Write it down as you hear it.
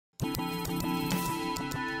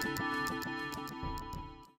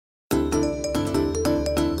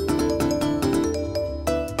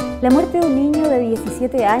La muerte de un niño de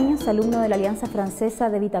 17 años, alumno de la Alianza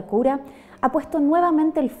Francesa de Vitacura, ha puesto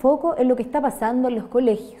nuevamente el foco en lo que está pasando en los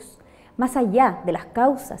colegios. Más allá de las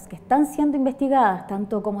causas que están siendo investigadas,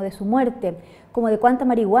 tanto como de su muerte, como de cuánta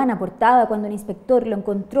marihuana portaba cuando el inspector lo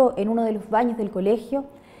encontró en uno de los baños del colegio,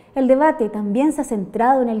 el debate también se ha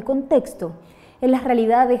centrado en el contexto, en las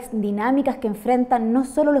realidades dinámicas que enfrentan no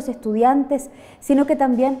solo los estudiantes, sino que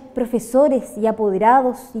también profesores y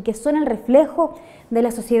apoderados, y que son el reflejo de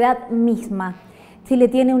la sociedad misma. Chile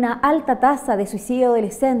tiene una alta tasa de suicidio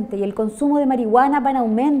adolescente y el consumo de marihuana va en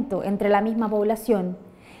aumento entre la misma población.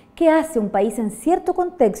 ¿Qué hace un país en cierto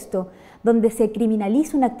contexto donde se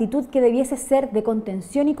criminaliza una actitud que debiese ser de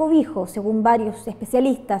contención y cobijo, según varios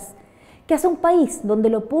especialistas? ¿Qué hace un país donde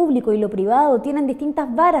lo público y lo privado tienen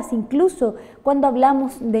distintas varas, incluso cuando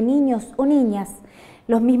hablamos de niños o niñas?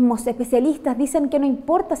 Los mismos especialistas dicen que no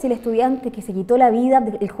importa si el estudiante que se quitó la vida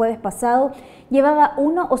el jueves pasado llevaba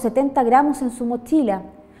 1 o 70 gramos en su mochila.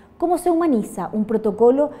 ¿Cómo se humaniza un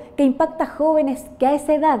protocolo que impacta a jóvenes que a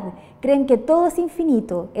esa edad creen que todo es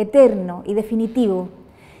infinito, eterno y definitivo?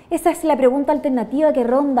 Esa es la pregunta alternativa que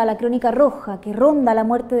ronda la crónica roja, que ronda la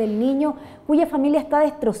muerte del niño, cuya familia está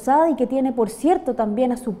destrozada y que tiene, por cierto,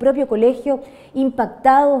 también a su propio colegio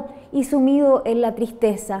impactado y sumido en la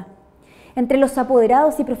tristeza. Entre los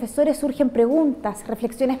apoderados y profesores surgen preguntas,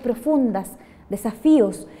 reflexiones profundas,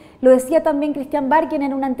 desafíos. Lo decía también Cristian Barquien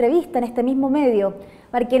en una entrevista en este mismo medio.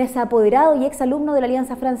 Barquien es apoderado y exalumno de la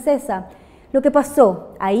Alianza Francesa. Lo que pasó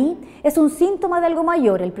ahí es un síntoma de algo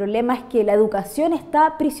mayor. El problema es que la educación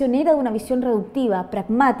está prisionera de una visión reductiva,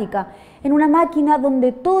 pragmática, en una máquina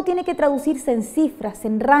donde todo tiene que traducirse en cifras,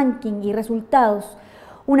 en ranking y resultados.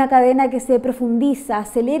 Una cadena que se profundiza,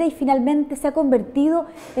 acelera y finalmente se ha convertido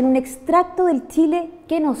en un extracto del Chile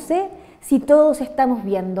que no sé si todos estamos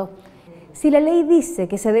viendo. Si la ley dice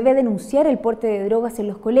que se debe denunciar el porte de drogas en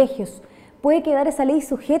los colegios, ¿puede quedar esa ley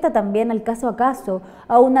sujeta también al caso a caso,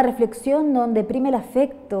 a una reflexión donde prime el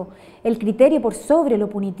afecto, el criterio por sobre lo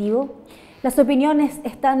punitivo? Las opiniones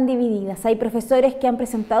están divididas. Hay profesores que han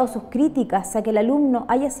presentado sus críticas a que el alumno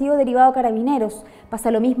haya sido derivado a carabineros.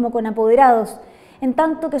 Pasa lo mismo con apoderados, en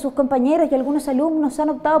tanto que sus compañeros y algunos alumnos han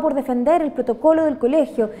optado por defender el protocolo del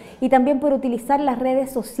colegio y también por utilizar las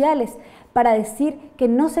redes sociales para decir que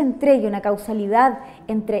no se entregue una causalidad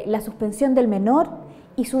entre la suspensión del menor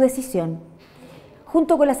y su decisión.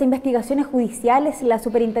 Junto con las investigaciones judiciales, la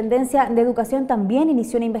Superintendencia de Educación también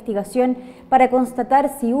inició una investigación para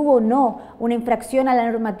constatar si hubo o no una infracción a la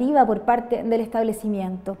normativa por parte del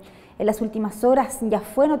establecimiento. En las últimas horas ya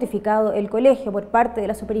fue notificado el colegio por parte de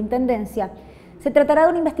la Superintendencia. Se tratará de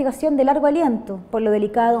una investigación de largo aliento, por lo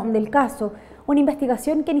delicado del caso, una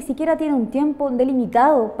investigación que ni siquiera tiene un tiempo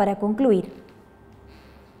delimitado para concluir.